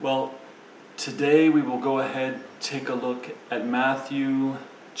Well, today we will go ahead and take a look at Matthew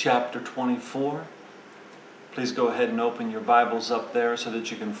chapter 24. Please go ahead and open your Bibles up there so that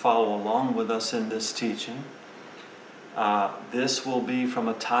you can follow along with us in this teaching. This will be, from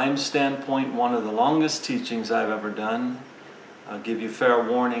a time standpoint, one of the longest teachings I've ever done. I'll give you fair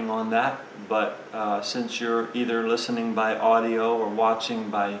warning on that, but since you're either listening by audio or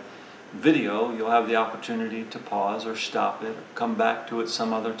watching by video, you'll have the opportunity to pause or stop it, or come back to it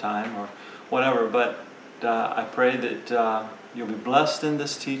some other time or whatever. But I pray that you'll be blessed in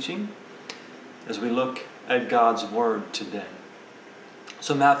this teaching as we look at God's Word today.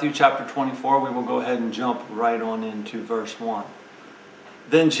 So Matthew chapter 24, we will go ahead and jump right on into verse 1.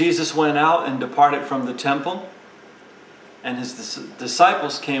 Then Jesus went out and departed from the temple, and his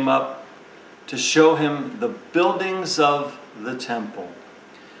disciples came up to show him the buildings of the temple.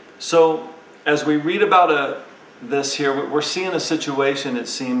 So, as we read about this here, we're seeing a situation, it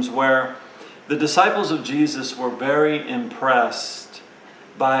seems, where the disciples of Jesus were very impressed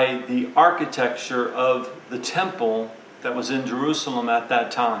by the architecture of the temple that was in Jerusalem at that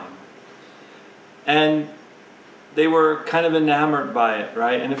time. And they were kind of enamored by it,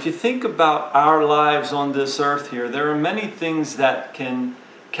 right? And if you think about our lives on this earth here, there are many things that can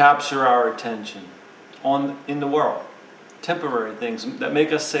capture our attention in the world. Temporary things that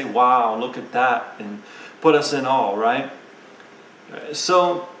make us say, wow, look at that, and put us in awe, right?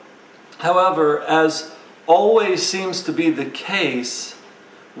 So, however, as always seems to be the case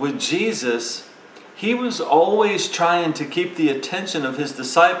with Jesus, he was always trying to keep the attention of his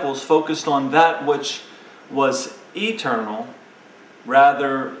disciples focused on that which was eternal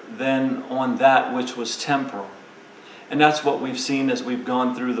rather than on that which was temporal. And that's what we've seen as we've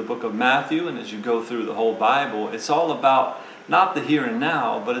gone through the book of Matthew, and as you go through the whole Bible. It's all about not the here and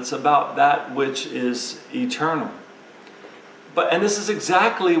now, but it's about that which is eternal. And this is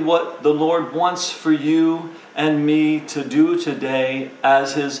exactly what the Lord wants for you and me to do today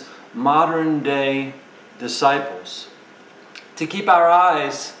as his modern day disciples. To keep our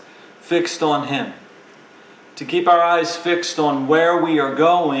eyes fixed on him. To keep our eyes fixed on where we are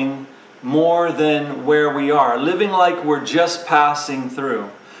going more than where we are. Living like we're just passing through.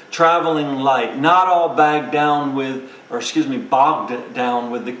 Traveling light. Not all bogged down with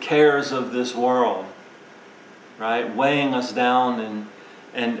the cares of this world. Right? Weighing us down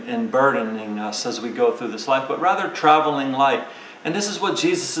and burdening us as we go through this life. But rather traveling light. And this is what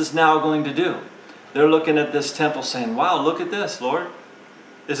Jesus is now going to do. They're looking at this temple saying, wow, look at this, Lord.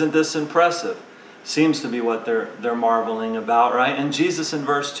 Isn't this impressive? Seems to be what they're marveling about, right? And Jesus in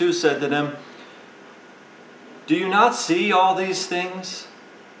verse 2 said to them, do you not see all these things?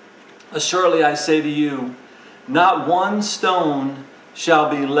 Surely I say to you, not one stone shall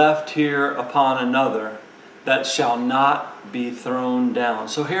be left here upon another that shall not be thrown down.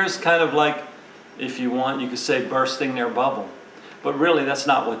 So here's kind of like, if you want, you could say bursting their bubble. But really, that's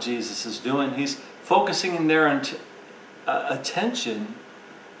not what Jesus is doing. He's focusing their attention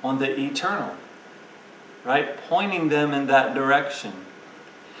on the eternal. Right? Pointing them in that direction.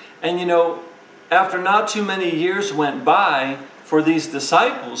 And after not too many years went by for these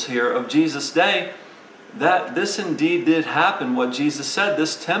disciples here of Jesus' day, that this indeed did happen, what Jesus said.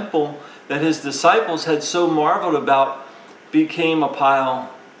 This temple that his disciples had so marveled about became a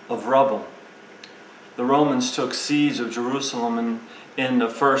pile of rubble. The Romans took siege of Jerusalem in the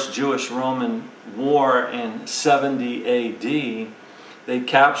first Jewish-Roman war in 70 A.D., They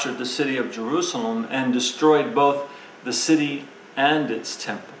captured the city of Jerusalem and destroyed both the city and its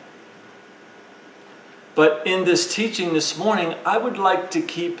temple. But in this teaching this morning, I would like to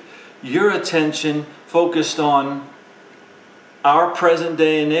keep your attention focused on our present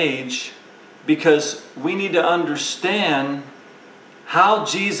day and age, because we need to understand how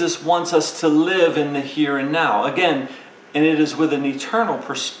Jesus wants us to live in the here and now. Again, and it is with an eternal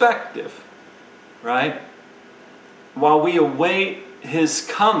perspective, right? While we await his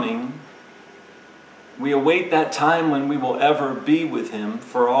coming, we await that time when we will ever be with him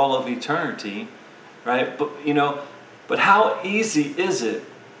for all of eternity, right? But how easy is it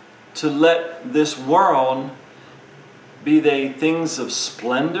to let this world, be they things of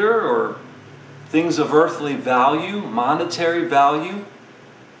splendor or things of earthly value, monetary value,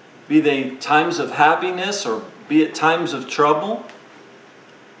 be they times of happiness or be it times of trouble,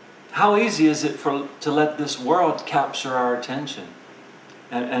 how easy is it to let this world capture our attention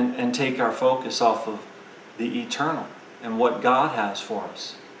and take our focus off of the eternal and what God has for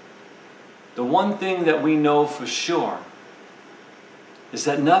us? The one thing that we know for sure is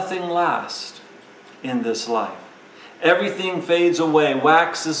that nothing lasts in this life. Everything fades away,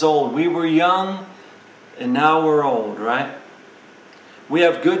 waxes old. We were young and now we're old, right? We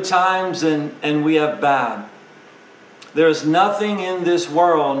have good times and we have bad. There is nothing in this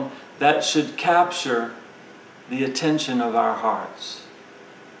world that should capture the attention of our hearts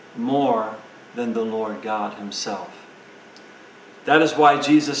more than the Lord God Himself. That is why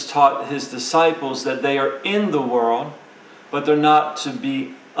Jesus taught His disciples that they are in the world, but they're not to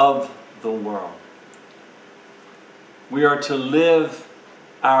be of the world. We are to live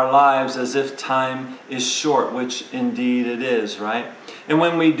our lives as if time is short, which indeed it is, right? And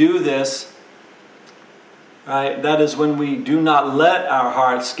when we do this, right, that is when we do not let our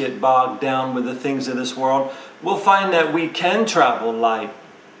hearts get bogged down with the things of this world, we'll find that we can travel light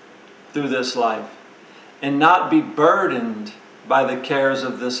through this life and not be burdened by the cares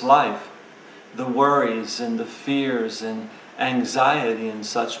of this life, the worries and the fears and anxiety and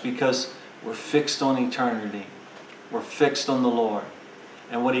such, because we're fixed on eternity. We're fixed on the Lord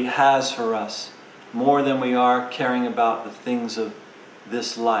and what He has for us more than we are caring about the things of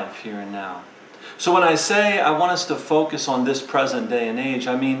this life here and now. So when I say I want us to focus on this present day and age,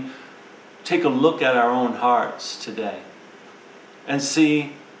 I mean take a look at our own hearts today and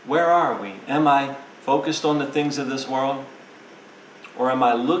see, where are we? Am I focused on the things of this world? Or am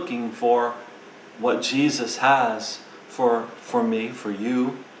I looking for what Jesus has for me, for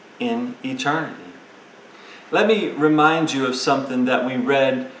you, in eternity? Let me remind you of something that we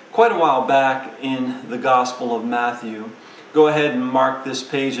read quite a while back in the Gospel of Matthew. Go ahead and mark this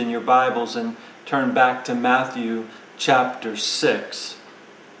page in your Bibles and turn back to Matthew chapter 6.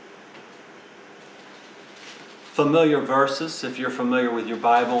 Familiar verses, if you're familiar with your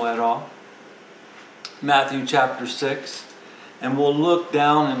Bible at all. Matthew chapter 6. And we'll look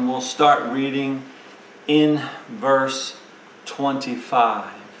down and we'll start reading in verse 25.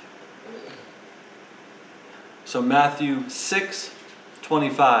 So Matthew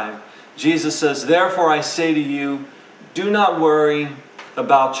 6:25. Jesus says, "Therefore I say to you, do not worry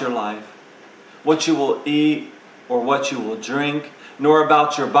about your life, what you will eat or what you will drink, nor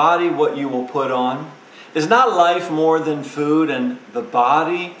about your body, what you will put on. Is not life more than food, and the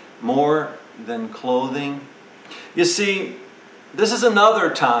body more than clothing?" You see, this is another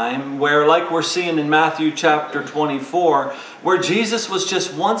time where, like we're seeing in Matthew chapter 24, where Jesus was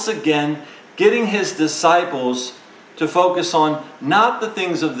just once again getting His disciples to focus on not the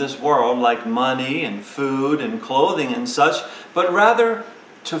things of this world like money and food and clothing and such, but rather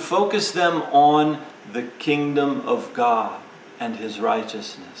to focus them on the kingdom of God and His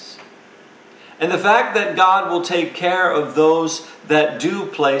righteousness. And the fact that God will take care of those that do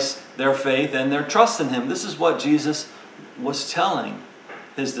place their faith and their trust in Him. This is what Jesus was telling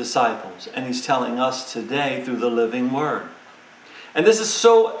His disciples, and He's telling us today through the living Word. And this is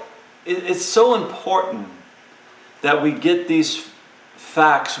it's so important that we get these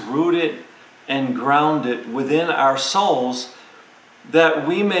facts rooted and grounded within our souls, that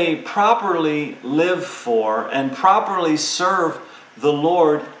we may properly live for and properly serve the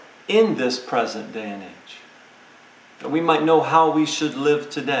Lord in this present day and age. That we might know how we should live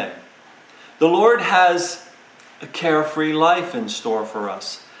today. The Lord has a carefree life in store for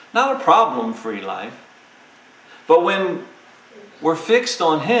us. Not a problem-free life. But when we're fixed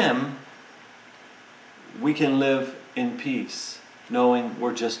on Him, we can live in peace, knowing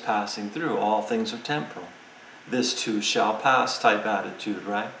we're just passing through. All things are temporal. This too shall pass type attitude,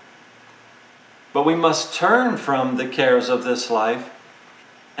 right? But we must turn from the cares of this life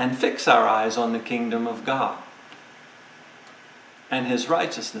and fix our eyes on the kingdom of God and His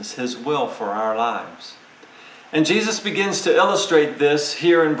righteousness, His will for our lives. And Jesus begins to illustrate this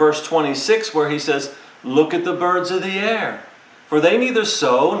here in verse 26, where He says, "Look at the birds of the air. For they neither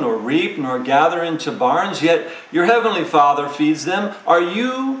sow, nor reap, nor gather into barns, yet your heavenly Father feeds them. Are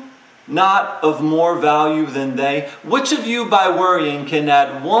you not of more value than they? Which of you by worrying can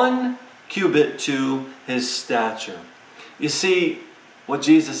add 1 cubit to his stature?" You see, what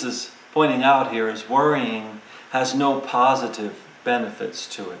Jesus is pointing out here is worrying has no positive benefits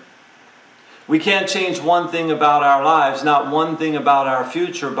to it. We can't change one thing about our lives, not one thing about our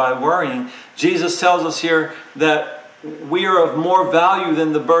future by worrying. Jesus tells us here that we are of more value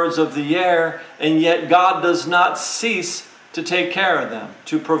than the birds of the air, and yet God does not cease to take care of them,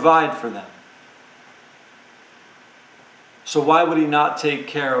 to provide for them. So why would He not take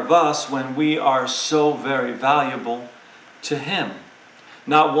care of us when we are so very valuable to Him?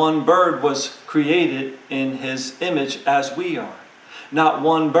 Not one bird was created in His image as we are. Not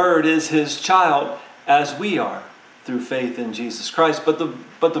one bird is His child as we are through faith in Jesus Christ. But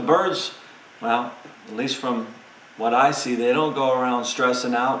the birds, well, at least from what I see, they don't go around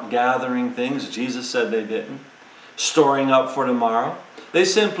stressing out, gathering things. Jesus said they didn't. Storing up for tomorrow. They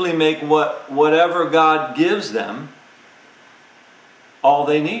simply make whatever God gives them all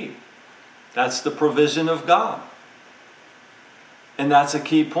they need. That's the provision of God. And that's a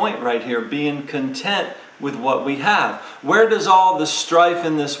key point right here, being content with what we have. Where does all the strife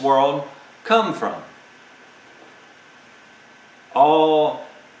in this world come from? All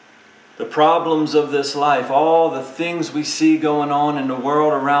the problems of this life, all the things we see going on in the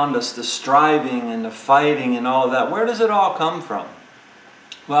world around us, the striving and the fighting and all of that, where does it all come from?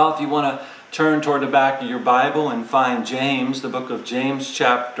 Well, if you want to turn toward the back of your Bible and find James, the book of James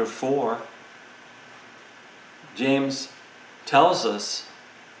chapter 4, James tells us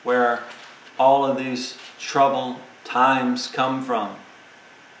where all of these troubled times come from.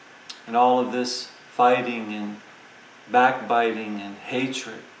 And all of this fighting and backbiting and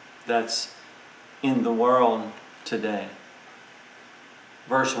hatred that's in the world today.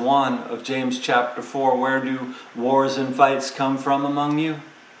 Verse 1 of James chapter 4, where do wars and fights come from among you?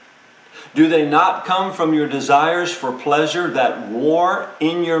 Do they not come from your desires for pleasure that war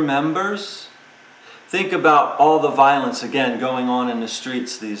in your members? Think about all the violence, again, going on in the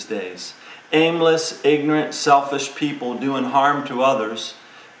streets these days. Aimless, ignorant, selfish people doing harm to others,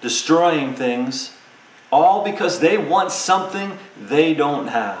 destroying things, all because they want something they don't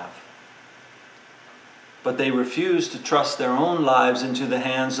have. But they refuse to trust their own lives into the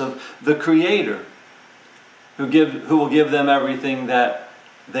hands of the Creator, who will give them everything that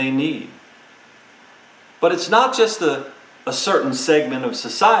they need. But it's not just a certain segment of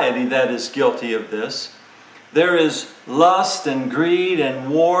society that is guilty of this. There is lust and greed and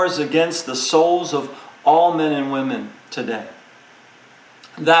wars against the souls of all men and women today.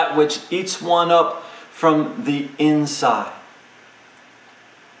 That which eats one up from the inside.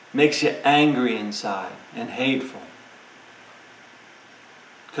 Makes you angry inside and hateful.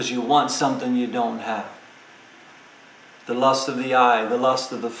 Because you want something you don't have. The lust of the eye, the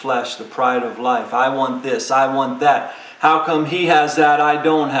lust of the flesh, the pride of life. I want this, I want that. How come he has that, I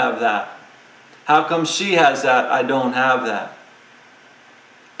don't have that? How come she has that, I don't have that?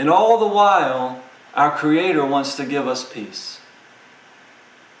 And all the while, our Creator wants to give us peace.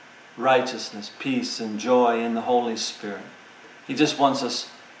 Righteousness, peace, and joy in the Holy Spirit. He just wants us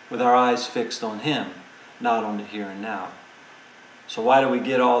with our eyes fixed on Him, not on the here and now. So why do we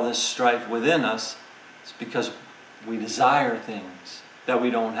get all this strife within us? It's because we desire things that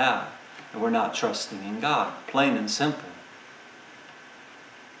we don't have, and we're not trusting in God. Plain and simple.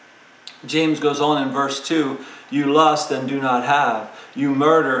 James goes on in verse 2, you lust and do not have. You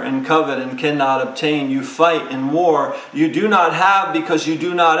murder and covet and cannot obtain. You fight and war. You do not have because you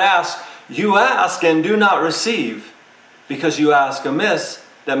do not ask. You ask and do not receive because you ask amiss,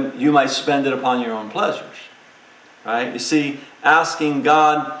 that you might spend it upon your own pleasures. Right? You see, asking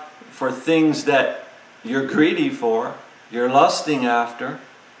God for things that you're greedy for, you're lusting after,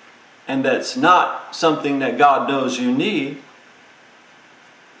 and that's not something that God knows you need,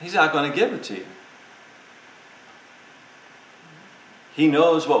 He's not going to give it to you. He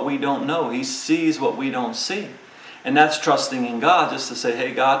knows what we don't know. He sees what we don't see. And that's trusting in God, just to say,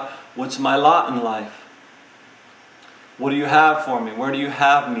 hey God, what's my lot in life? What do you have for me? Where do you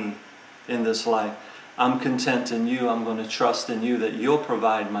have me in this life? I'm content in you. I'm going to trust in you that you'll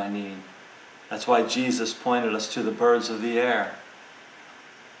provide my need. That's why Jesus pointed us to the birds of the air.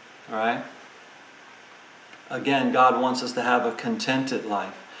 All right? Again, God wants us to have a contented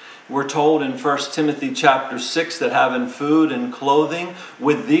life. We're told in 1 Timothy chapter 6 that having food and clothing,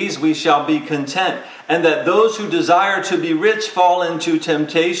 with these we shall be content. And that those who desire to be rich fall into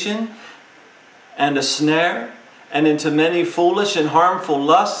temptation and a snare, and into many foolish and harmful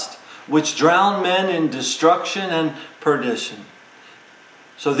lusts, which drown men in destruction and perdition.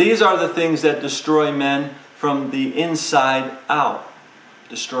 So these are the things that destroy men from the inside out.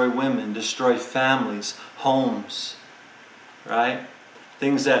 Destroy women, destroy families, homes, right?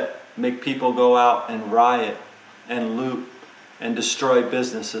 Things that make people go out and riot and loot and destroy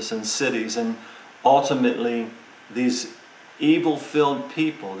businesses and cities. And ultimately, these evil-filled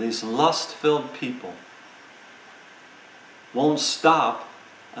people, these lust-filled people, won't stop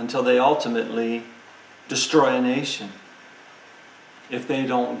until they ultimately destroy a nation if they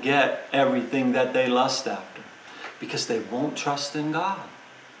don't get everything that they lust after, because they won't trust in God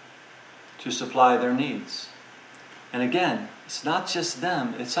to supply their needs. And again, it's not just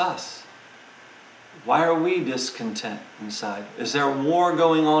them, it's us. Why are we discontent inside? Is there war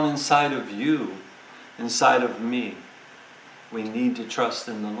going on inside of you, inside of me? We need to trust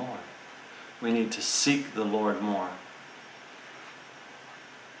in the Lord. We need to seek the Lord more.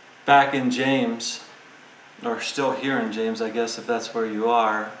 Back in James, or still here in James, I guess, if that's where you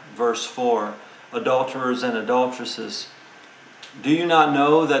are, verse 4, adulterers and adulteresses, do you not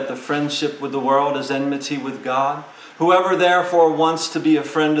know that the friendship with the world is enmity with God? Whoever therefore wants to be a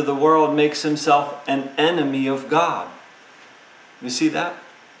friend of the world makes himself an enemy of God. You see that?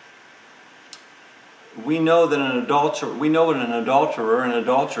 We know what an adulterer and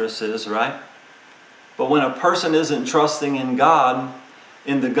adulteress is, right? But when a person isn't trusting in God,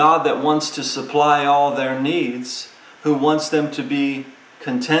 in the God that wants to supply all their needs, who wants them to be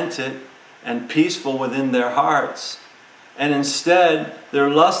contented and peaceful within their hearts, and instead they're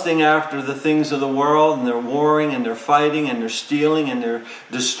lusting after the things of the world, and they're warring and they're fighting and they're stealing and they're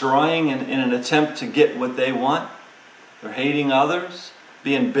destroying in an attempt to get what they want. They're hating others,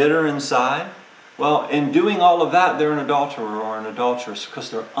 being bitter inside. Well, in doing all of that, they're an adulterer or an adulteress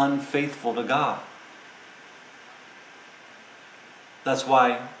because they're unfaithful to God. That's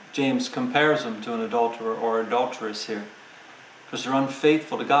why James compares them to an adulterer or adulteress here. Because they're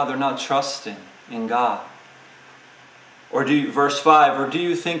unfaithful to God. They're not trusting in God. Or verse 5, or do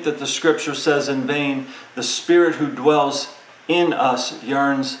you think that the Scripture says in vain, the Spirit who dwells in us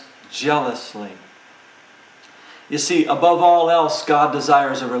yearns jealously? You see, above all else, God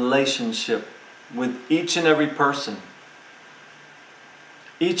desires a relationship with each and every person.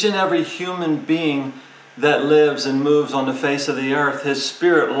 Each and every human being that lives and moves on the face of the earth, His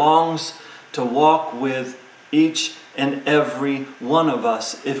Spirit longs to walk with each and every one of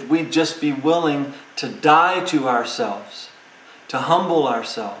us if we'd just be willing to die to ourselves, to humble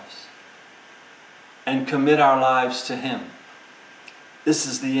ourselves, and commit our lives to Him. This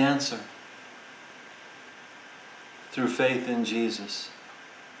is the answer. Through faith in Jesus.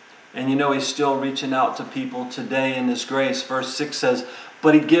 And you know He's still reaching out to people today in His grace. Verse 6 says,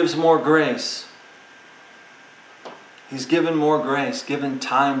 but He gives more grace. He's given more grace, given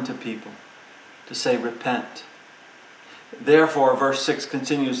time to people to say, repent. Therefore, verse 6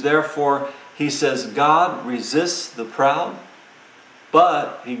 continues, therefore, He says, God resists the proud,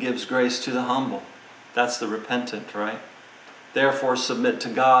 but He gives grace to the humble. That's the repentant, right? Therefore, submit to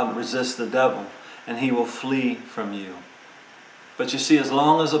God, resist the devil, and he will flee from you. But you see, as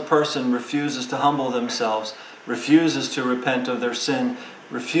long as a person refuses to humble themselves, refuses to repent of their sin,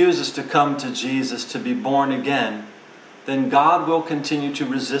 refuses to come to Jesus to be born again, then God will continue to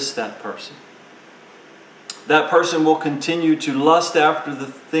resist that person. That person will continue to lust after the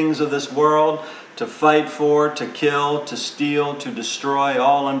things of this world, to fight for, to kill, to steal, to destroy,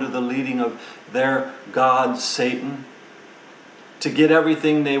 all under the leading of their god, Satan, to get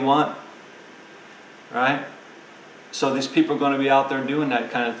everything they want. Right? So these people are going to be out there doing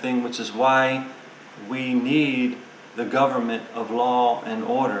that kind of thing, which is why we need the government of law and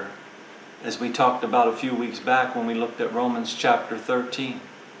order, as we talked about a few weeks back when we looked at Romans chapter 13.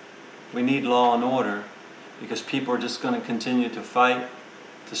 We need law and order because people are just going to continue to fight,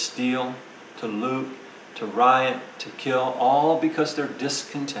 to steal, to loot, to riot, to kill, all because they're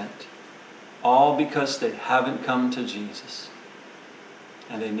discontent, all because they haven't come to Jesus.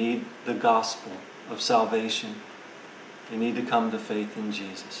 And they need the gospel of salvation. They need to come to faith in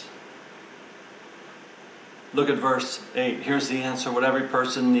Jesus. Look at verse 8. Here's the answer what every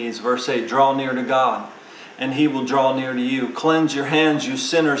person needs. Verse 8, draw near to God, and He will draw near to you. Cleanse your hands, you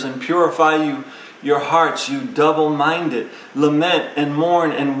sinners, and purify your hearts, you double-minded. Lament and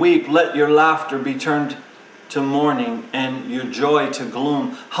mourn and weep. Let your laughter be turned to mourning and your joy to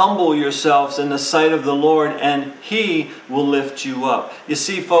gloom. Humble yourselves in the sight of the Lord, and He will lift you up. You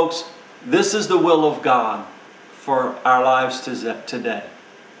see, folks, this is the will of God for our lives today.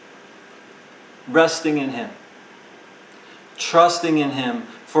 Resting in Him. Trusting in Him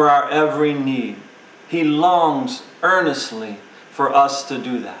for our every need. He longs earnestly for us to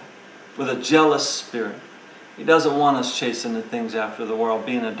do that with a jealous spirit. He doesn't want us chasing the things after the world,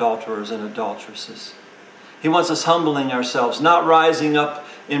 being adulterers and adulteresses. He wants us humbling ourselves, not rising up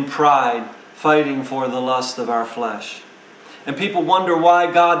in pride, fighting for the lust of our flesh. And people wonder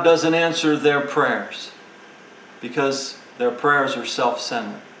why God doesn't answer their prayers. Because their prayers are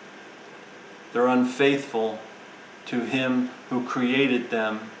self-centered. They're unfaithful to Him who created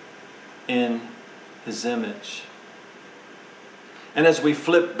them in His image. And as we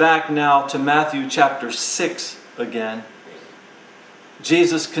flip back now to Matthew chapter 6 again,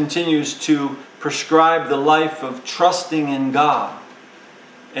 Jesus continues to prescribe the life of trusting in God.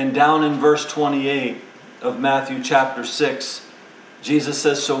 And down in verse 28 of Matthew chapter 6, Jesus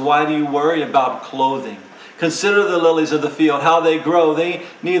says, so why do you worry about clothing? Consider the lilies of the field, how they grow. They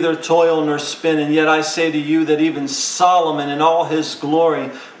neither toil nor spin. And yet I say to you that even Solomon in all his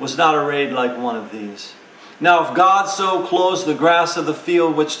glory was not arrayed like one of these. Now if God so clothes the grass of the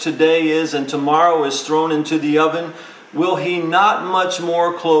field, which today is and tomorrow is thrown into the oven, will He not much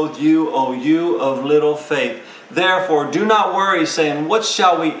more clothe you, O you of little faith? Therefore, do not worry, saying, what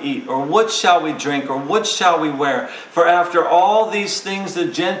shall we eat? Or what shall we drink? Or what shall we wear? For after all these things the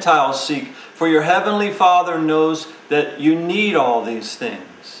Gentiles seek, for your heavenly Father knows that you need all these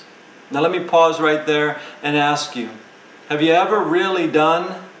things. Now let me pause right there and ask you, have you ever really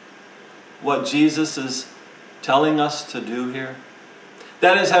done what Jesus is telling us to do here?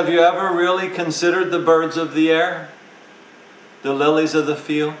 That is, have you ever really considered the birds of the air? The lilies of the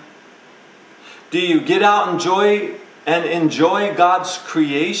field? Do you get out and enjoy God's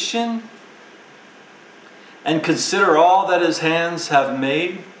creation? And consider all that His hands have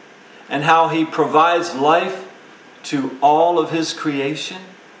made? And how He provides life to all of His creation?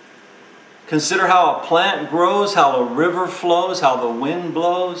 Consider how a plant grows, how a river flows, how the wind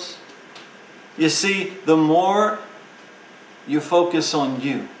blows. You see, the more you focus on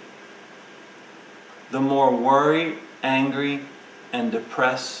you, the more worried, angry, and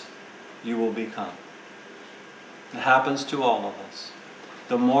depressed you will become. It happens to all of us.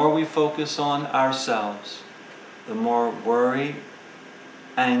 The more we focus on ourselves, the more worried,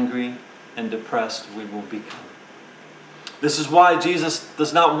 angry, and depressed we will become. This is why Jesus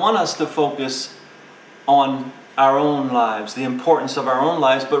does not want us to focus on our own lives, the importance of our own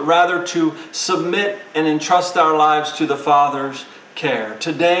lives, but rather to submit and entrust our lives to the Father's care.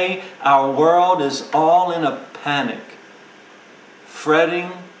 Today, our world is all in a panic,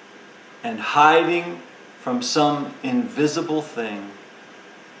 fretting and hiding from some invisible thing,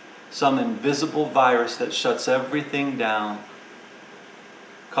 some invisible virus that shuts everything down,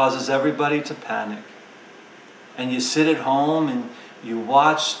 causes everybody to panic. And you sit at home and you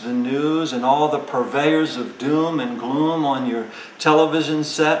watch the news and all the purveyors of doom and gloom on your television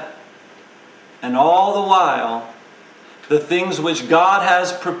set. And all the while, the things which God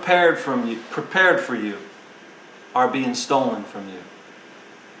has prepared for you are being stolen from you.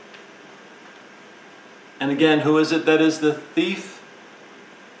 And again, who is it that is the thief?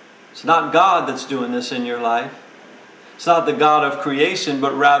 It's not God that's doing this in your life. It's not the God of creation,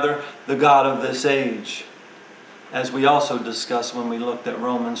 but rather the God of this age, as we also discussed when we looked at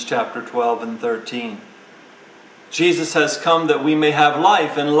Romans chapter 12 and 13. Jesus has come that we may have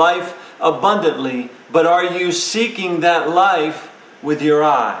life, and life abundantly. But are you seeking that life with your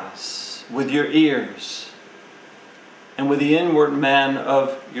eyes, with your ears, and with the inward man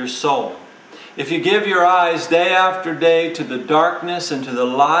of your soul? If you give your eyes day after day to the darkness and to the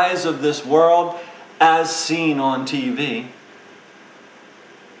lies of this world as seen on TV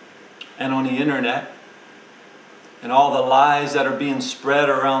and on the internet, and all the lies that are being spread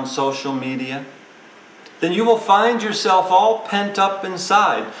around social media, then you will find yourself all pent up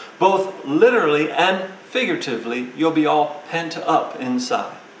inside. Both literally and figuratively, you'll be all pent up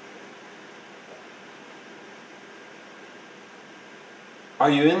inside. Are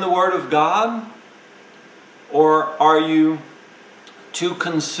you in the Word of God? Or are you too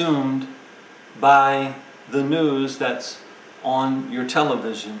consumed by the news that's on your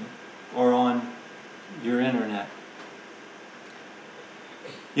television or on your internet?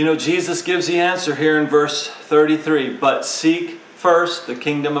 You know, Jesus gives the answer here in verse 33. But seek first the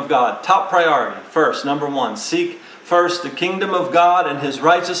kingdom of God. Top priority. First, number one. Seek first the kingdom of God and His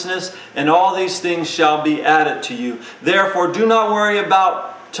righteousness, and all these things shall be added to you. Therefore, do not worry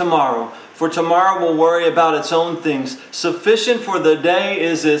about tomorrow, for tomorrow will worry about its own things. Sufficient for the day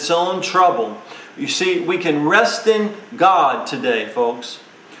is its own trouble. You see, we can rest in God today, folks.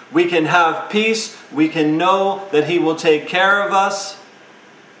 We can have peace. We can know that He will take care of us,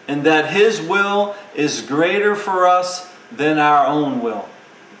 and that His will is greater for us than our own will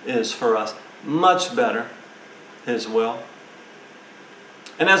is for us. Much better, His will.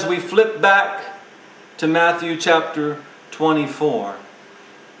 And as we flip back to Matthew chapter 24,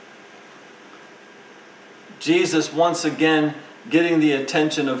 Jesus once again getting the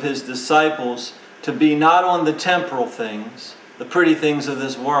attention of His disciples to be not on the temporal things, the pretty things of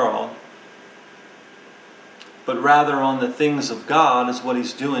this world, but rather on the things of God is what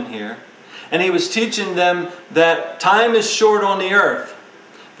He's doing here. And He was teaching them that time is short on the earth.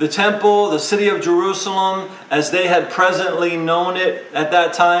 The temple, the city of Jerusalem, as they had presently known it at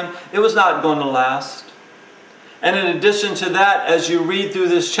that time, it was not going to last. And in addition to that, as you read through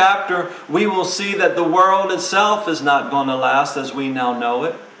this chapter, we will see that the world itself is not going to last as we now know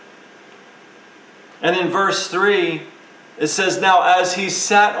it. And in verse 3, it says, Now as He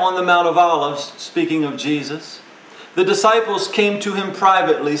sat on the Mount of Olives, speaking of Jesus, the disciples came to Him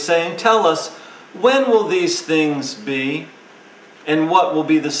privately, saying, Tell us, when will these things be? And what will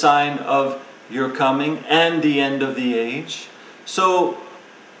be the sign of your coming and the end of the age? So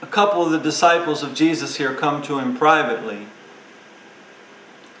a couple of the disciples of Jesus here come to Him privately.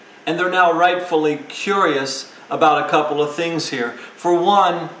 And they're now rightfully curious about a couple of things here. For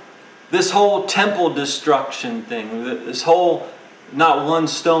one, this whole temple destruction thing, this whole not one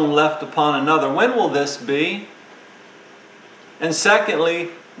stone left upon another, when will this be? And secondly,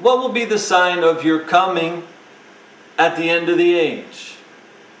 what will be the sign of your coming at the end of the age?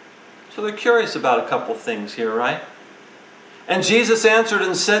 So they're curious about a couple things here, right? And Jesus answered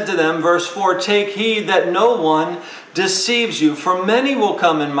and said to them, verse 4, "Take heed that no one deceives you, for many will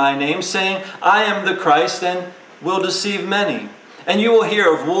come in my name, saying, 'I am the Christ,' and will deceive many. And you will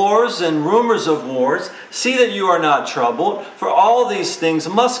hear of wars and rumors of wars. See that you are not troubled, for all these things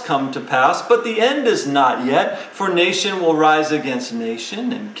must come to pass, but the end is not yet. For nation will rise against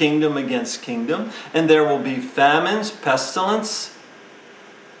nation, and kingdom against kingdom, and there will be famines, pestilence,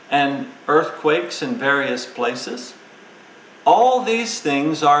 and earthquakes in various places. All these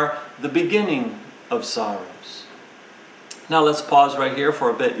things are the beginning of sorrows." Now let's pause right here for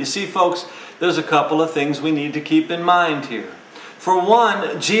a bit. You see, folks, there's a couple of things we need to keep in mind here. For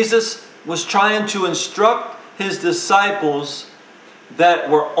one, Jesus was trying to instruct his disciples that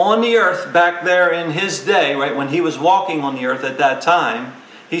were on the earth back there in his day, right, when he was walking on the earth at that time.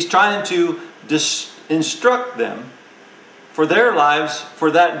 He's trying to instruct them for their lives for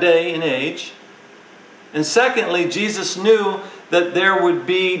that day and age. And secondly, Jesus knew that there would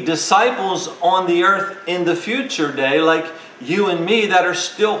be disciples on the earth in the future day, like you and me, that are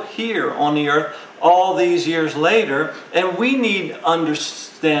still here on the earth all these years later. And we need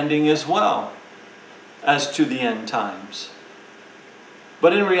understanding as well as to the end times.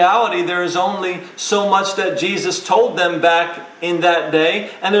 But in reality, there is only so much that Jesus told them back in that day,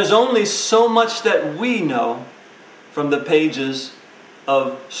 and there's only so much that we know from the pages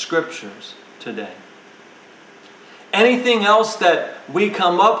of Scriptures today. Anything else that we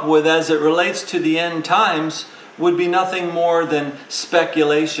come up with as it relates to the end times would be nothing more than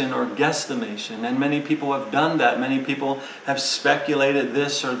speculation or guesstimation. And many people have done that. Many people have speculated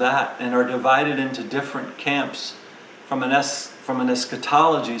this or that and are divided into different camps. From an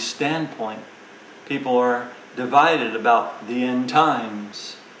eschatology standpoint, people are divided about the end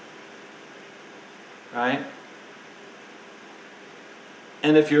times. Right?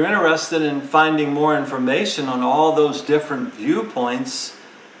 And if you're interested in finding more information on all those different viewpoints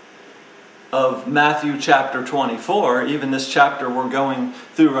of Matthew chapter 24, even this chapter we're going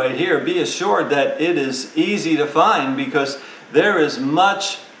through right here, be assured that it is easy to find, because there is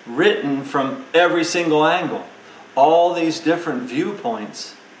much written from every single angle. All these different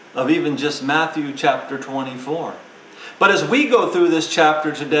viewpoints of even just Matthew chapter 24. But as we go through this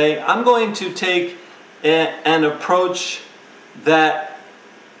chapter today, I'm going to take an approach that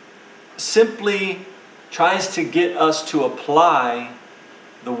simply tries to get us to apply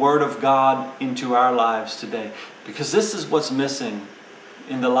the Word of God into our lives today. Because this is what's missing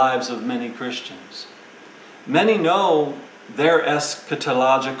in the lives of many Christians. Many know their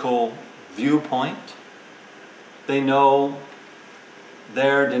eschatological viewpoint. They know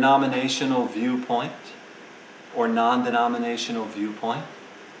their denominational viewpoint or non-denominational viewpoint.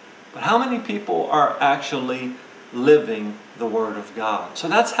 But how many people are actually living the Word of God? So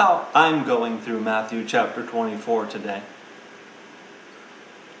that's how I'm going through Matthew chapter 24 today.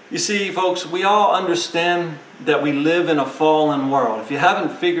 You see, folks, we all understand that we live in a fallen world. If you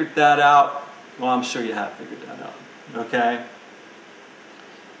haven't figured that out, well, I'm sure you have figured that out, okay?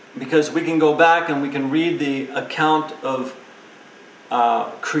 Because we can go back and we can read the account of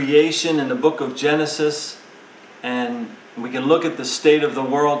creation in the book of Genesis, and we can look at the state of the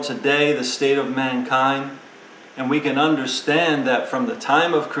world today, the state of mankind. And we can understand that from the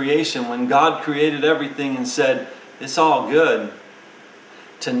time of creation, when God created everything and said, it's all good,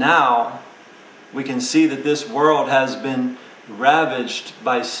 to now, we can see that this world has been ravaged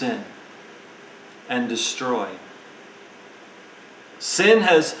by sin and destroyed. Sin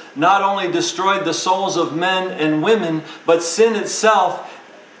has not only destroyed the souls of men and women, but sin itself,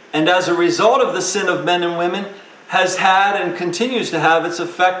 and as a result of the sin of men and women, has had and continues to have its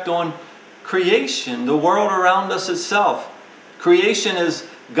effect on creation, the world around us itself. Creation as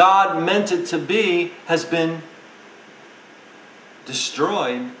God meant it to be has been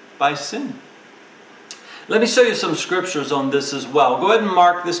destroyed by sin. Let me show you some scriptures on this as well. Go ahead and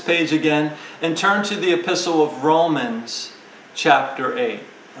mark this page again and turn to the epistle of Romans chapter 8.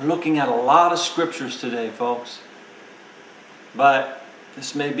 We're looking at a lot of scriptures today, folks. But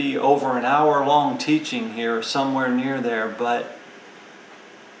this may be over an hour-long teaching here or somewhere near there, but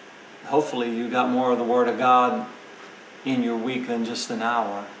hopefully you got more of the Word of God in your week than just an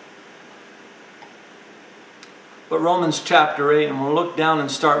hour. But Romans chapter 8, and we'll look down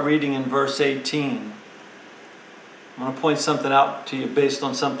and start reading in verse 18. I'm going to point something out to you based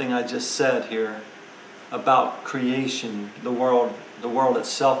on something I just said here. about creation, the world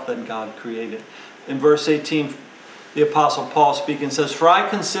itself that God created. In verse 18, the Apostle Paul speaking says, "For I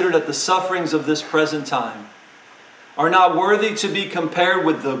consider that the sufferings of this present time are not worthy to be compared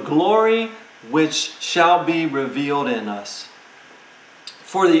with the glory which shall be revealed in us.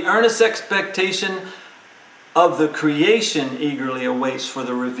 For the earnest expectation of the creation eagerly awaits for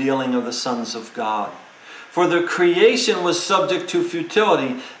the revealing of the sons of God. For the creation was subject to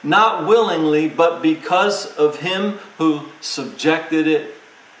futility, not willingly, but because of him who subjected it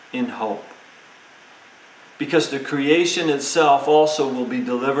in hope. Because the creation itself also will be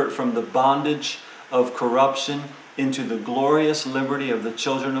delivered from the bondage of corruption into the glorious liberty of the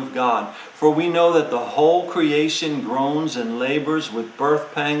children of God. For we know that the whole creation groans and labors with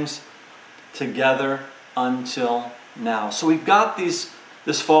birth pangs together until now." So we've got this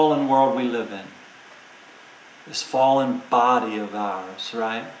fallen world we live in. This fallen body of ours,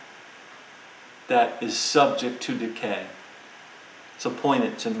 right? That is subject to decay. It's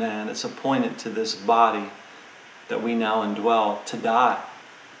appointed to man. It's appointed to this body that we now indwell to die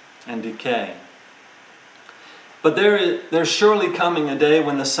and decay. But there's surely coming a day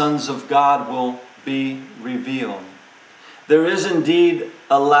when the sons of God will be revealed. There is indeed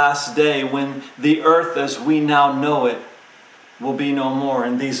a last day when the earth as we now know it will be no more,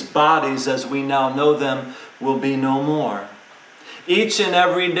 and these bodies as we now know them will be no more. Each and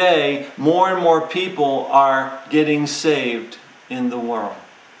every day, more and more people are getting saved in the world.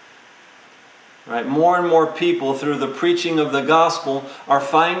 Right? More and more people, through the preaching of the gospel, are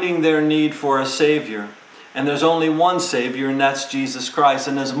finding their need for a Savior. And there's only one Savior, and that's Jesus Christ.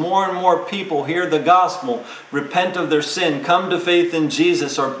 And as more and more people hear the gospel, repent of their sin, come to faith in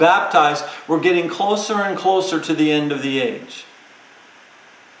Jesus, are baptized, we're getting closer and closer to the end of the age.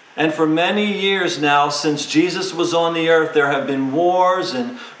 And for many years now, since Jesus was on the earth, there have been wars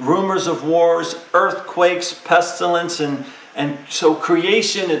and rumors of wars, earthquakes, pestilence, and so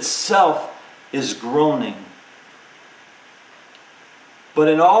creation itself is groaning. But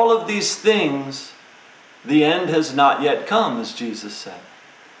in all of these things, the end has not yet come, as Jesus said.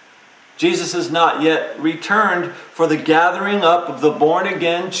 Jesus has not yet returned for the gathering up of the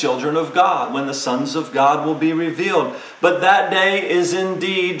born-again children of God, when the sons of God will be revealed. But that day is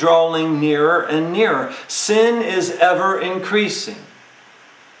indeed drawing nearer and nearer. Sin is ever increasing.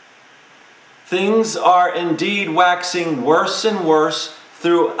 Things are indeed waxing worse and worse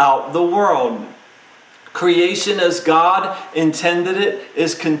throughout the world. Creation as God intended it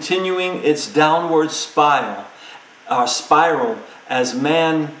is continuing its downward spiral as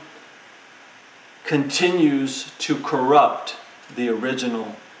man continues to corrupt the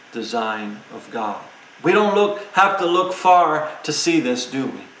original design of God. We don't have to look far to see this, do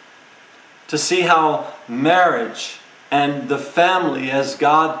we? To see how marriage and the family as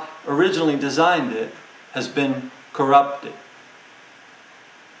God originally designed it has been corrupted.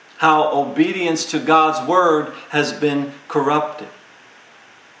 How obedience to God's word has been corrupted.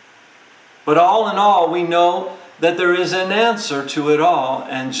 But all in all, we know that there is an answer to it all,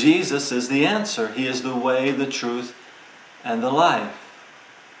 and Jesus is the answer. He is the way, the truth, and the life.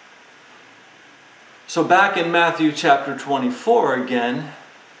 So back in Matthew chapter 24 again,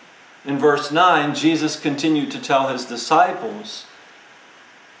 in verse 9, Jesus continued to tell his disciples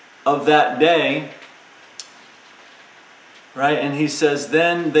of that day. Right? And he says,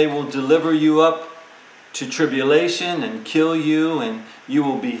 "Then they will deliver you up to tribulation and kill you, and you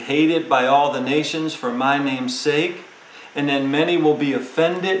will be hated by all the nations for my name's sake. And then many will be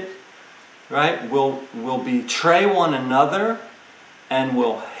offended, right? Will betray one another and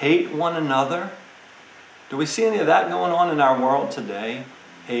will hate one another." Do we see any of that going on in our world today?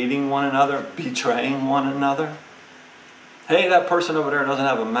 Hating one another, betraying one another. Hey, that person over there doesn't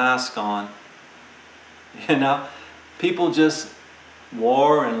have a mask on. You know? People just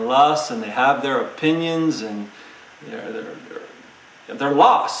war and lust, and they have their opinions, and they're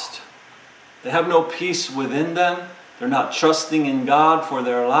lost. They have no peace within them. They're not trusting in God for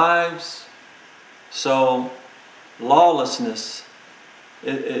their lives. So lawlessness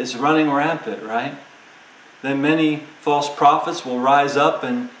is running rampant, right? Then many false prophets will rise up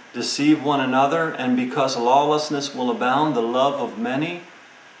and deceive one another, and because lawlessness will abound, the love of many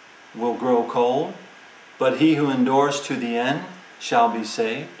will grow cold. But he who endures to the end shall be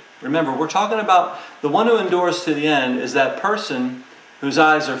saved. Remember, we're talking about the one who endures to the end is that person whose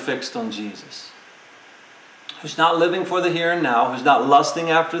eyes are fixed on Jesus. Who's not living for the here and now, who's not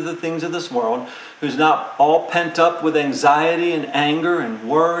lusting after the things of this world, who's not all pent up with anxiety and anger and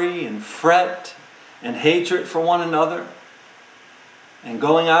worry and fret and hatred for one another and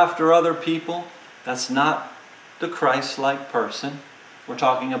going after other people. That's not the Christ-like person. We're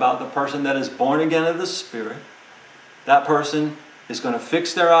talking about the person that is born again of the Spirit. That person is going to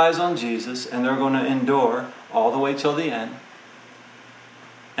fix their eyes on Jesus, and they're going to endure all the way till the end.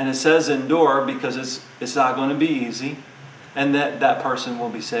 And it says endure because it's not going to be easy, and that person will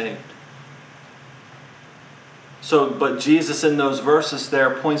be saved. But Jesus in those verses there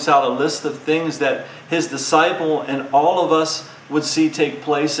points out a list of things that his disciple and all of us would see take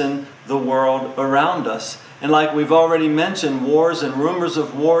place in the world around us. And like we've already mentioned, wars and rumors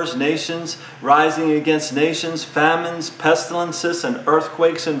of wars, nations rising against nations, famines, pestilences, and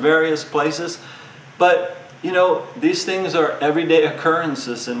earthquakes in various places. But, these things are everyday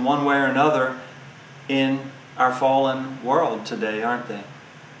occurrences in one way or another in our fallen world today, aren't they?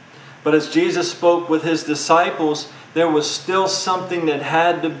 But as Jesus spoke with his disciples, there was still something that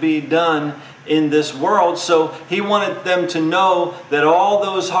had to be done in this world. So he wanted them to know that all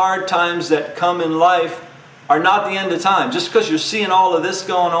those hard times that come in life are not the end of time. Just because you're seeing all of this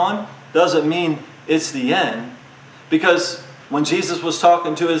going on doesn't mean it's the end. Because when Jesus was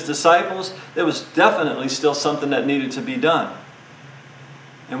talking to his disciples, there was definitely still something that needed to be done.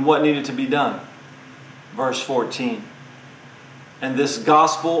 And what needed to be done? Verse 14. And this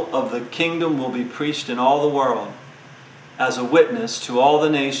gospel of the kingdom will be preached in all the world as a witness to all the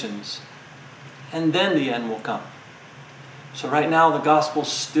nations. And then the end will come. So right now the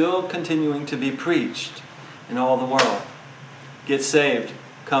gospel's still continuing to be preached in all the world. Get saved.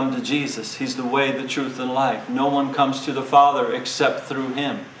 Come to Jesus. He's the way, the truth, and life. No one comes to the Father except through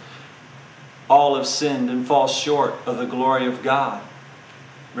him. All have sinned and fall short of the glory of God.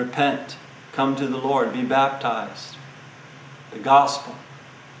 Repent. Come to the Lord. Be baptized. The gospel.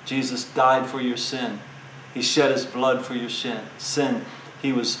 Jesus died for your sin. He shed his blood for your sin.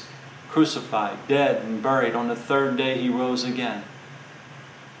 He was crucified, dead, and buried. On the third day he rose again.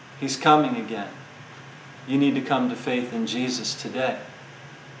 He's coming again. You need to come to faith in Jesus today.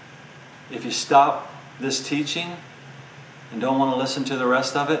 If you stop this teaching and don't want to listen to the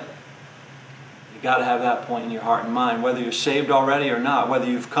rest of it, you've got to have that point in your heart and mind, whether you're saved already or not, whether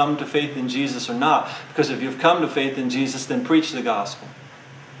you've come to faith in Jesus or not. Because if you've come to faith in Jesus, then preach the gospel.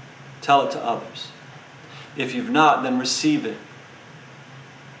 Tell it to others. If you've not, then receive it.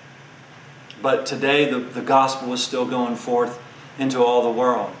 But today the gospel is still going forth into all the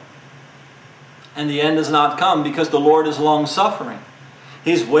world. And the end has not come because the Lord is long-suffering.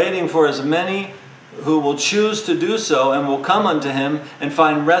 He's waiting for as many who will choose to do so and will come unto him and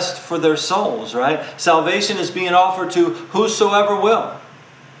find rest for their souls, right? Salvation is being offered to whosoever will.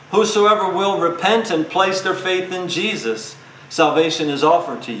 Whosoever will repent and place their faith in Jesus, salvation is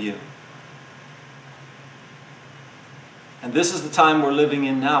offered to you. And this is the time we're living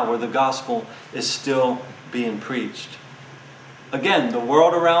in now, where the gospel is still being preached. Again, the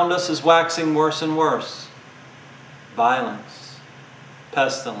world around us is waxing worse and worse. Violence,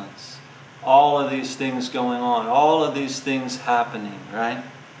 pestilence, all of these things going on, all of these things happening, right?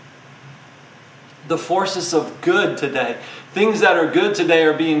 The forces of good today, things that are good today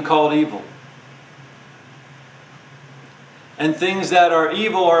are being called evil. And things that are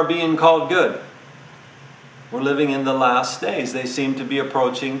evil are being called good. We're living in the last days. They seem to be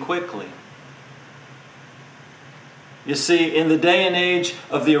approaching quickly. You see, in the day and age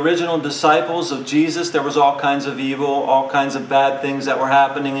of the original disciples of Jesus, there was all kinds of evil, all kinds of bad things that were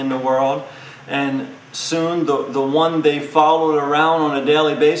happening in the world. And soon the one they followed around on a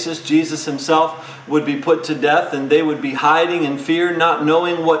daily basis, Jesus himself, would be put to death, and they would be hiding in fear, not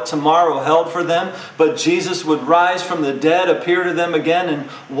knowing what tomorrow held for them. But Jesus would rise from the dead, appear to them again, and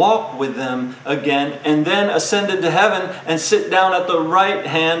walk with them again, and then ascended to heaven and sit down at the right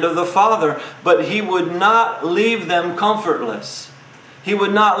hand of the Father. But he would not leave them comfortless. He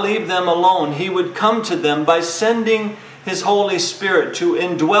would not leave them alone. He would come to them by sending his Holy Spirit to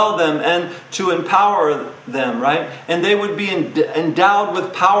indwell them and to empower them, right? And they would be endowed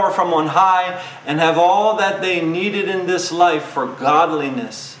with power from on high and have all that they needed in this life for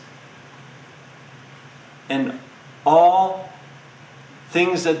godliness. And all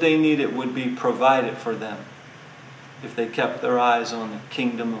things that they needed would be provided for them if they kept their eyes on the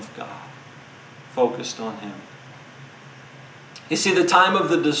kingdom of God, focused on him. You see, the time of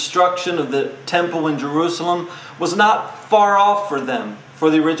the destruction of the temple in Jerusalem was not far off for them, for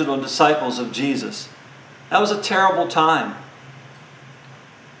the original disciples of Jesus. That was a terrible time.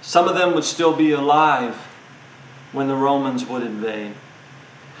 Some of them would still be alive when the Romans would invade.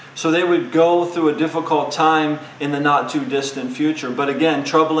 So they would go through a difficult time in the not too distant future. But again,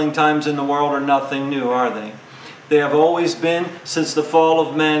 troubling times in the world are nothing new, are they? They have always been since the fall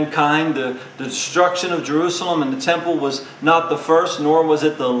of mankind. The destruction of Jerusalem and the temple was not the first, nor was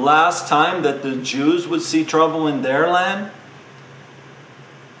it the last time that the Jews would see trouble in their land.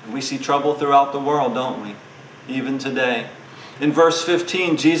 We see trouble throughout the world, don't we? Even today. In verse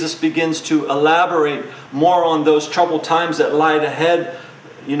 15, Jesus begins to elaborate more on those troubled times that lie ahead,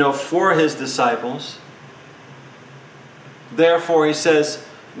 for his disciples. Therefore, he says,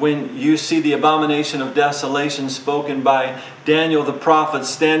 when you see the abomination of desolation spoken by Daniel the prophet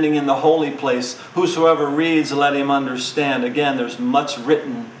standing in the holy place, whosoever reads, let him understand. Again, there's much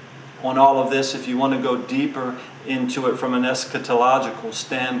written on all of this if you want to go deeper into it from an eschatological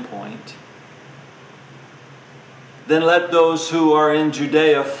standpoint. Then let those who are in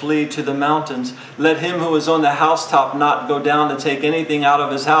Judea flee to the mountains. Let him who is on the housetop not go down to take anything out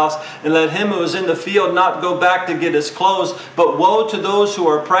of his house. And let him who is in the field not go back to get his clothes. But woe to those who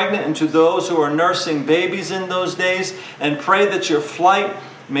are pregnant and to those who are nursing babies in those days. And pray that your flight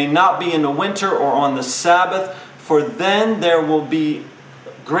may not be in the winter or on the Sabbath. For then there will be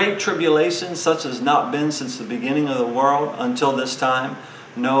great tribulation, such as not been since the beginning of the world until this time.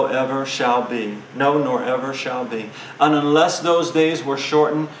 No, ever shall be. No, nor ever shall be. And unless those days were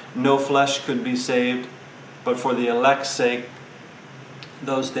shortened, no flesh could be saved. But for the elect's sake,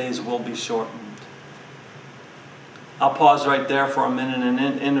 those days will be shortened. I'll pause right there for a minute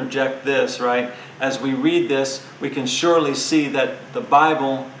and interject this, right? As we read this, we can surely see that the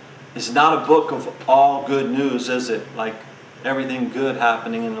Bible is not a book of all good news, is it? Like everything good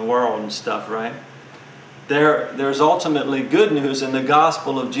happening in the world and stuff, right? There's ultimately good news in the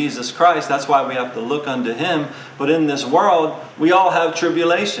gospel of Jesus Christ. That's why we have to look unto him. But in this world, we all have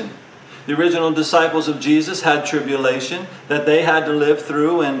tribulation. The original disciples of Jesus had tribulation that they had to live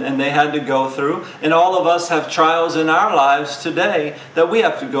through and they had to go through. And all of us have trials in our lives today that we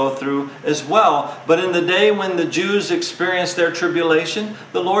have to go through as well. But in the day when the Jews experienced their tribulation,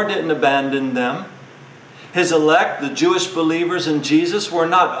 the Lord didn't abandon them. His elect, the Jewish believers in Jesus, were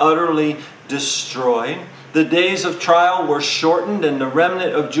not utterly destroyed. The days of trial were shortened and the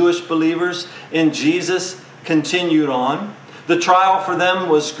remnant of Jewish believers in Jesus continued on. The trial for them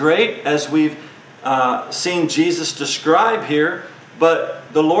was great, as we've seen Jesus describe here,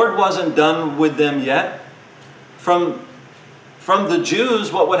 but the Lord wasn't done with them yet. From the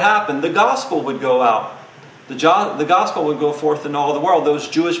Jews, what would happen? The gospel would go out. The gospel would go forth in all the world. Those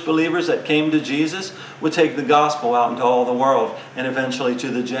Jewish believers that came to Jesus would take the gospel out into all the world and eventually to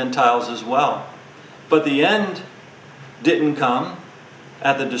the Gentiles as well. But the end didn't come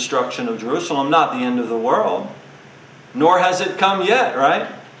at the destruction of Jerusalem, not the end of the world. Nor has it come yet, right?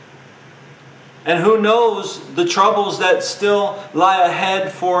 And who knows the troubles that still lie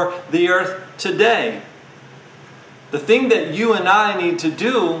ahead for the earth today. The thing that you and I need to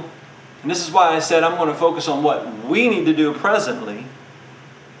do, and this is why I said I'm going to focus on what we need to do presently,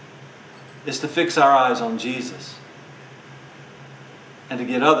 is to fix our eyes on Jesus and to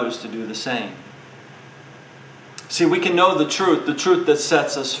get others to do the same. See, we can know the truth that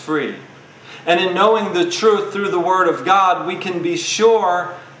sets us free. And in knowing the truth through the Word of God, we can be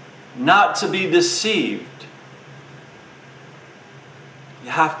sure not to be deceived. You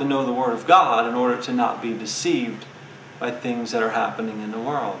have to know the Word of God in order to not be deceived by things that are happening in the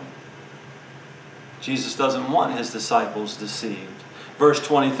world. Jesus doesn't want his disciples deceived. Verse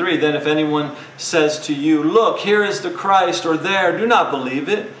 23, then if anyone says to you, look, here is the Christ, or there, do not believe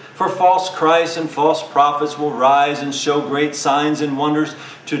it. For false Christs and false prophets will rise and show great signs and wonders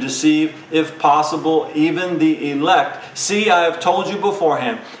to deceive, if possible, even the elect. See, I have told you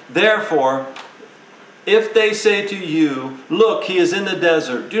beforehand. Therefore, if they say to you, look, he is in the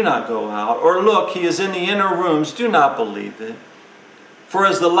desert, do not go out. Or look, he is in the inner rooms, do not believe it. For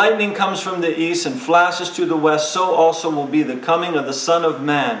as the lightning comes from the east and flashes to the west, so also will be the coming of the Son of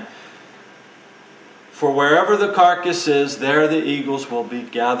Man. For wherever the carcass is, there the eagles will be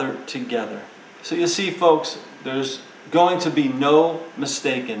gathered together. So you see, folks, there's going to be no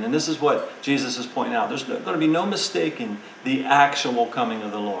mistaking, and this is what Jesus is pointing out. There's going to be no mistaking the actual coming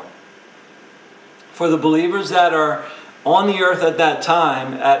of the Lord. For the believers that are on the earth at that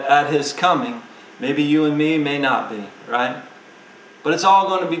time, at his coming, maybe you and me may not be, right? But it's all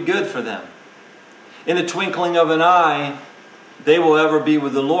going to be good for them. In the twinkling of an eye, they will ever be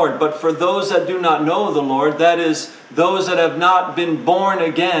with the Lord. But for those that do not know the Lord, that is, those that have not been born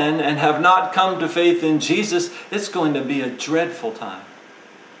again and have not come to faith in Jesus, it's going to be a dreadful time.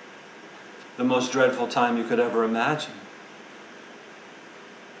 The most dreadful time you could ever imagine.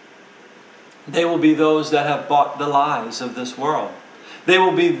 They will be those that have bought the lies of this world. They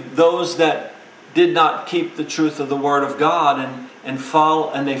will be those that did not keep the truth of the Word of God and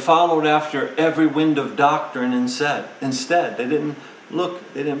they followed after every wind of doctrine instead. They didn't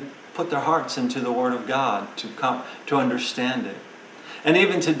put their hearts into the Word of God to understand it. And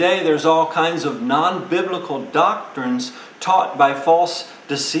even today there's all kinds of non-biblical doctrines taught by false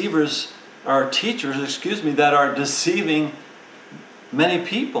teachers, that are deceiving many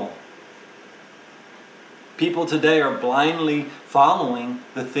people. People today are blindly following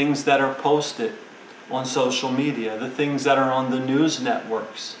the things that are posted on social media, the things that are on the news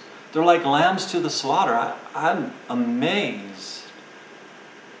networks. They're like lambs to the slaughter. I'm amazed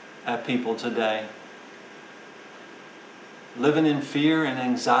at people today living in fear and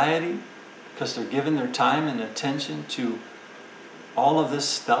anxiety because they're giving their time and attention to all of this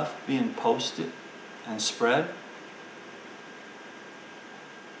stuff being posted and spread.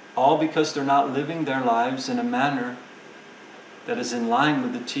 All because they're not living their lives in a manner that is in line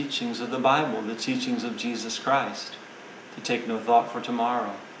with the teachings of the Bible, the teachings of Jesus Christ. To take no thought for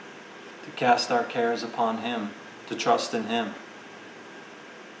tomorrow, to cast our cares upon Him, to trust in Him.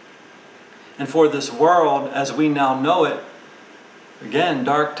 And for this world, as we now know it, again,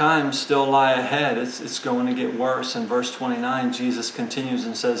 dark times still lie ahead. It's going to get worse. In verse 29, Jesus continues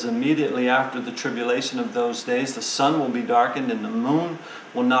and says, immediately after the tribulation of those days, the sun will be darkened and the moon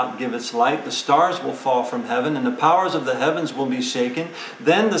will not give its light. The stars will fall from heaven and the powers of the heavens will be shaken.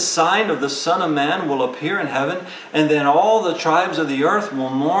 Then the sign of the Son of Man will appear in heaven, and then all the tribes of the earth will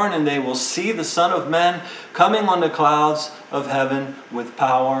mourn, and they will see the Son of Man coming on the clouds of heaven with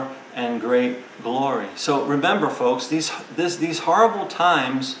power and great glory. So remember, folks, these horrible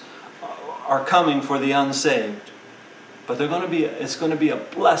times are coming for the unsaved, but it's going to be a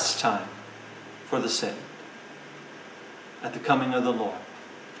blessed time for the saved. At the coming of the Lord,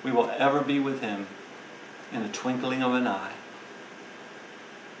 we will ever be with Him in a twinkling of an eye.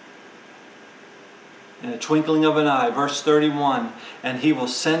 In a twinkling of an eye, verse 31, and He will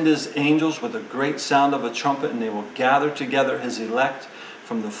send His angels with a great sound of a trumpet, and they will gather together His elect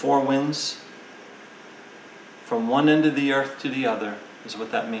from the four winds, from one end of the earth to the other, is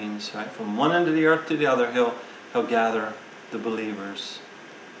what that means, right? From one end of the earth to the other, He'll gather the believers.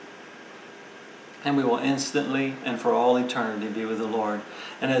 And we will instantly and for all eternity be with the Lord.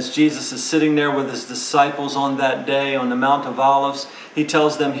 And as Jesus is sitting there with His disciples on that day on the Mount of Olives, He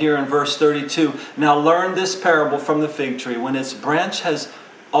tells them here in verse 32, now learn this parable from the fig tree. When its branch has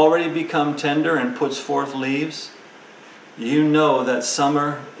already become tender and puts forth leaves, you know that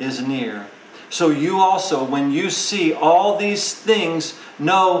summer is near. So you also, when you see all these things,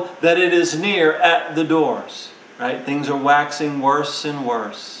 know that it is near at the doors. Right? Things are waxing worse and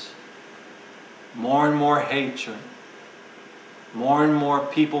worse. More and more hatred. More and more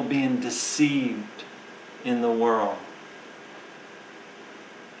people being deceived in the world.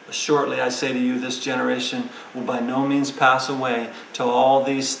 Shortly, I say to you, this generation will by no means pass away till all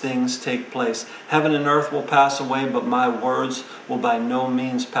these things take place. Heaven and earth will pass away, but my words will by no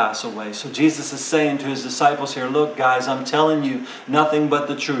means pass away. So Jesus is saying to His disciples here, look guys, I'm telling you nothing but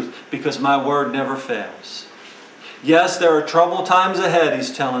the truth, because my word never fails. Yes, there are troubled times ahead,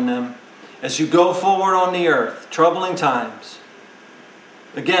 He's telling them. As you go forward on the earth, troubling times.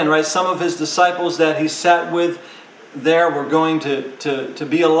 Again, right, some of His disciples that He sat with there were going to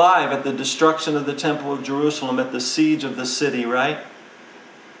be alive at the destruction of the Temple of Jerusalem, at the siege of the city, right?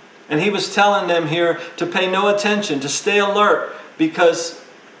 And He was telling them here to pay no attention, to stay alert,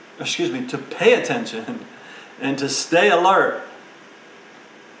 to pay attention and to stay alert,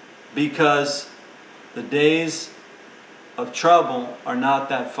 because the days of trouble are not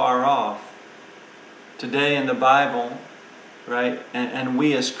that far off. Today in the Bible, right, and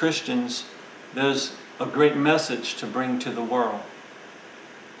we as Christians, there's a great message to bring to the world.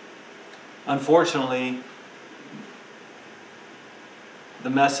 Unfortunately, the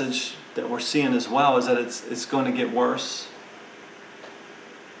message that we're seeing as well is that it's going to get worse.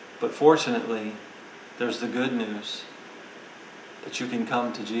 But fortunately, there's the good news that you can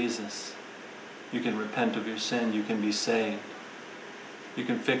come to Jesus. You can repent of your sin. You can be saved. You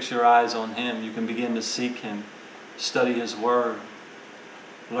can fix your eyes on Him. You can begin to seek Him, study His Word,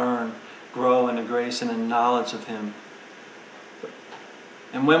 learn, grow in the grace and in knowledge of Him.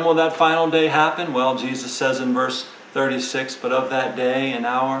 And when will that final day happen? Well, Jesus says in verse 36, but of that day and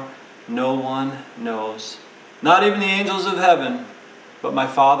hour no one knows, not even the angels of heaven, but my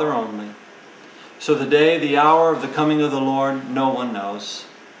Father only. So the day, the hour of the coming of the Lord, no one knows.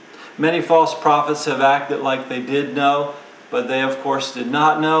 Many false prophets have acted like they did know, but they of course did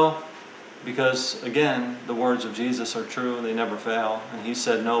not know, because again, the words of Jesus are true and they never fail. And He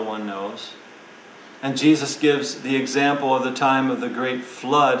said no one knows. And Jesus gives the example of the time of the great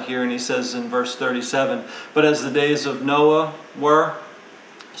flood here, and He says in verse 37, but as the days of Noah were,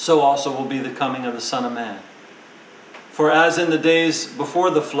 so also will be the coming of the Son of Man. For as in the days before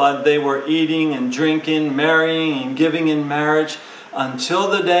the flood, they were eating and drinking, marrying and giving in marriage, until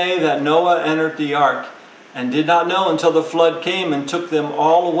the day that Noah entered the ark, and did not know until the flood came and took them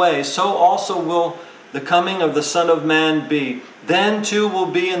all away. So also will the coming of the Son of Man be. Then two will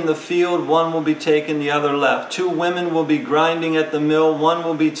be in the field, one will be taken, the other left. Two women will be grinding at the mill, one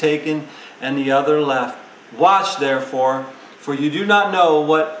will be taken, and the other left. Watch therefore, for you do not know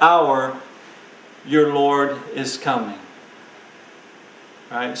what hour your Lord is coming.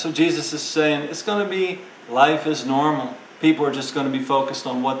 All right, so Jesus is saying it's going to be life is normal. People are just going to be focused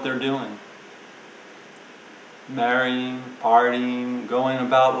on what they're doing. Marrying, partying, going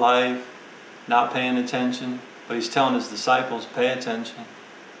about life, not paying attention. But he's telling his disciples, pay attention.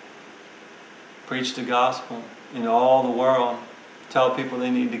 Preach the gospel in all the world. Tell people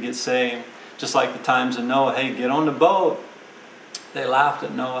they need to get saved. Just like the times of Noah. Hey, get on the boat. They laughed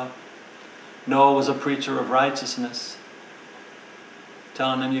at Noah. Noah was a preacher of righteousness.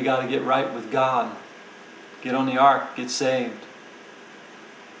 Telling them you got to get right with God. Get on the ark. Get saved.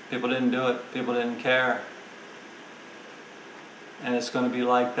 People didn't do it. People didn't care. And it's going to be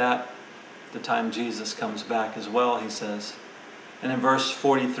like that the time Jesus comes back as well, he says. And in verse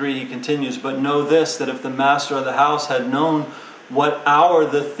 43 he continues, but know this, that if the master of the house had known what hour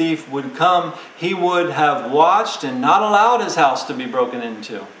the thief would come, he would have watched and not allowed his house to be broken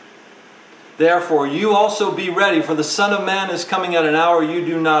into. Therefore you also be ready, for the Son of Man is coming at an hour you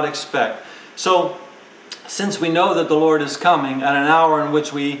do not expect. So, since we know that the Lord is coming at an hour in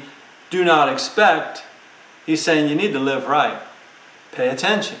which we do not expect, he's saying you need to live right. Pay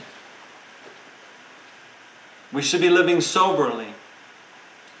attention. We should be living soberly,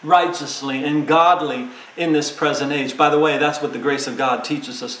 righteously, and godly in this present age. By the way, that's what the grace of God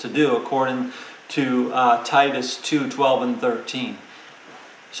teaches us to do according to Titus 2:12 and 13.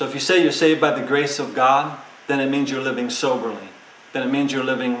 So if you say you're saved by the grace of God, then it means you're living soberly. Then it means you're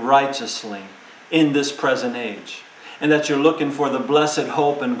living righteously in this present age. And that you're looking for the blessed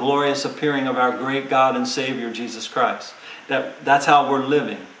hope and glorious appearing of our great God and Savior, Jesus Christ. That's how we're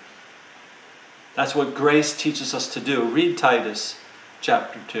living. That's what grace teaches us to do. Read Titus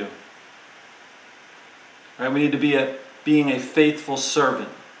chapter 2. Right, we need to be being a faithful servant.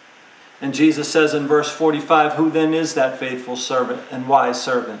 And Jesus says in verse 45, who then is that faithful servant and wise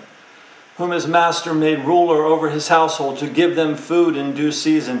servant, whom his master made ruler over his household to give them food in due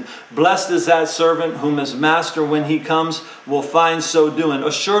season? Blessed is that servant whom his master, when he comes, will find so doing.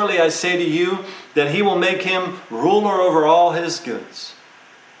 Assuredly I say to you that he will make him ruler over all his goods.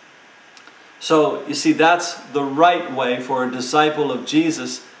 So, you see, that's the right way for a disciple of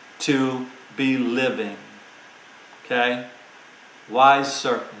Jesus to be living. Okay? Wise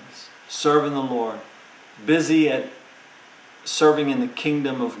servants, serving the Lord, busy at serving in the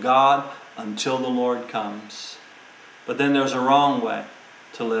kingdom of God until the Lord comes. But then there's a wrong way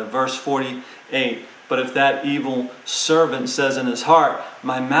to live. Verse 48, but if that evil servant says in his heart,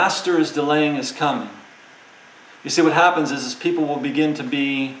 my master is delaying his coming. You see, what happens is people will begin to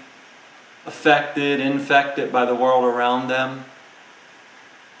be infected by the world around them.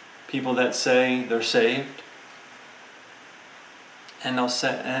 People that say they're saved. And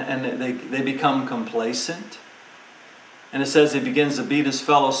they become complacent. And it says he begins to beat his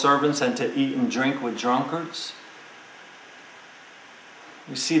fellow servants and to eat and drink with drunkards.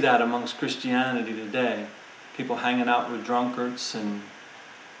 We see that amongst Christianity today. People hanging out with drunkards and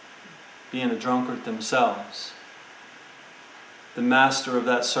being a drunkard themselves. The master of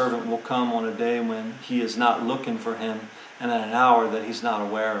that servant will come on a day when he is not looking for him and at an hour that he's not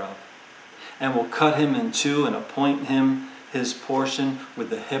aware of. And will cut him in two and appoint him his portion with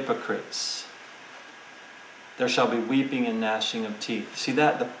the hypocrites. There shall be weeping and gnashing of teeth. See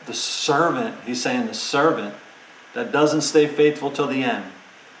that? The servant, he's saying the servant that doesn't stay faithful till the end,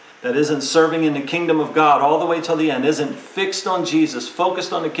 that isn't serving in the kingdom of God all the way till the end, isn't fixed on Jesus,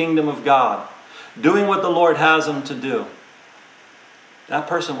 focused on the kingdom of God, doing what the Lord has him to do, that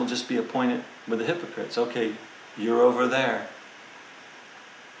person will just be appointed with the hypocrites. Okay, you're over there.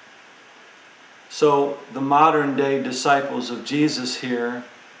 So the modern day disciples of Jesus here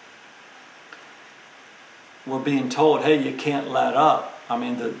were being told, hey, you can't let up. I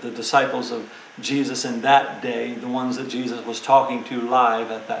mean, the disciples of Jesus in that day, the ones that Jesus was talking to live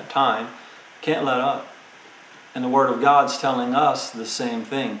at that time, can't let up. And the Word of God's telling us the same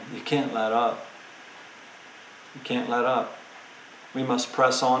thing. You can't let up. You can't let up. We must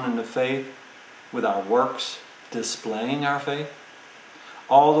press on in the faith with our works, displaying our faith,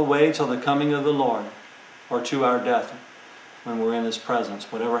 all the way till the coming of the Lord, or to our death when we're in His presence,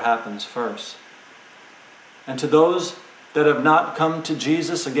 whatever happens first. And to those that have not come to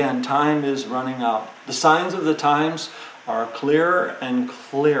Jesus, again, time is running out. The signs of the times are clearer and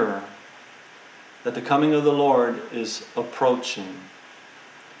clearer that the coming of the Lord is approaching.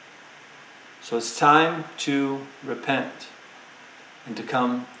 So it's time to repent and to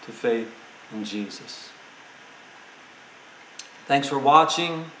come to faith in Jesus. Thanks for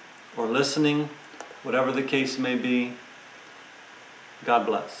watching or listening, whatever the case may be. God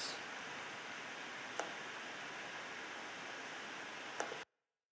bless.